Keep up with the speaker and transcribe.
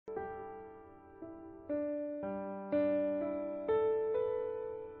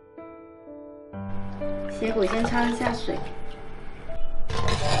斜骨先焯一下水，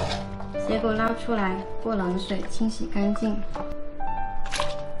斜骨捞出来，过冷水清洗干净。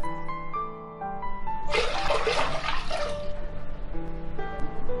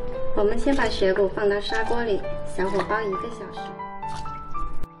我们先把斜骨放到砂锅里，小火煲1个小时。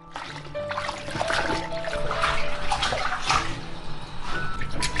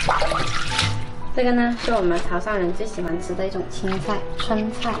这个呢是我们潮汕人最喜欢吃的一种青菜，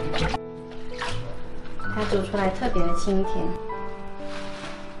春菜。它煮出来特别的清甜。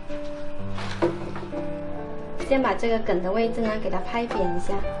先把这个梗的位置呢给它拍扁一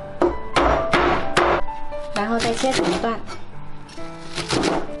下，然后再切成段。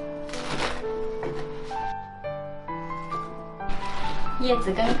叶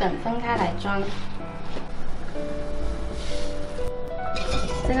子跟梗分开来装。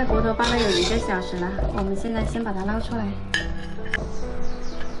这个骨头煲了有1个小时了，我们现在先把它捞出来。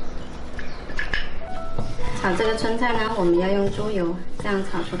炒这个春菜呢，我们要用猪油，这样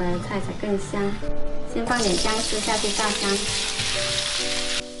炒出来的菜才更香。先放点姜丝下去炸香，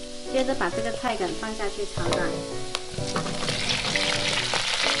接着把这个菜梗放下去炒软。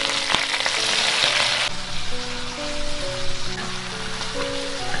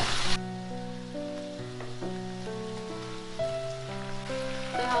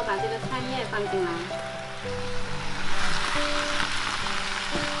最后把这个菜叶放进来。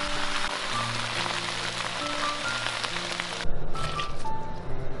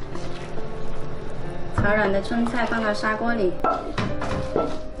炒软的春菜放到砂锅里，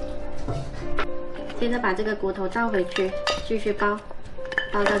接着把这个骨头倒回去，继续煲，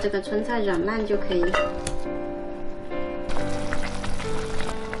煲到这个春菜软烂就可以。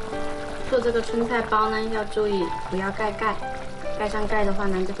做这个春菜煲呢，要注意不要盖盖，盖上盖的话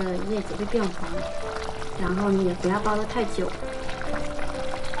呢，这个叶子会变黄。然后你也不要煲得太久，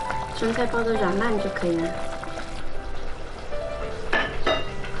春菜煲得软烂就可以了。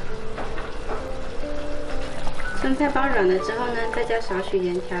春菜煲软了之后呢，再加少许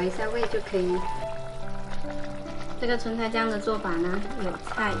盐调一下味就可以。这个春菜酱的做法呢，有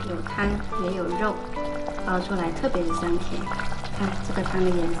菜有汤也有肉，煲出来特别的香甜。看这个汤的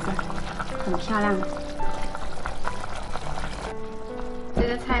颜色很漂亮。这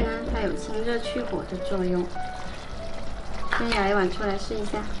个菜呢，它有清热去火的作用。先舀一碗出来试一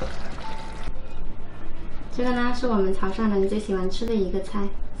下。这个呢，是我们潮汕人最喜欢吃的一个菜，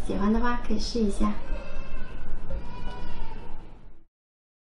喜欢的话可以试一下。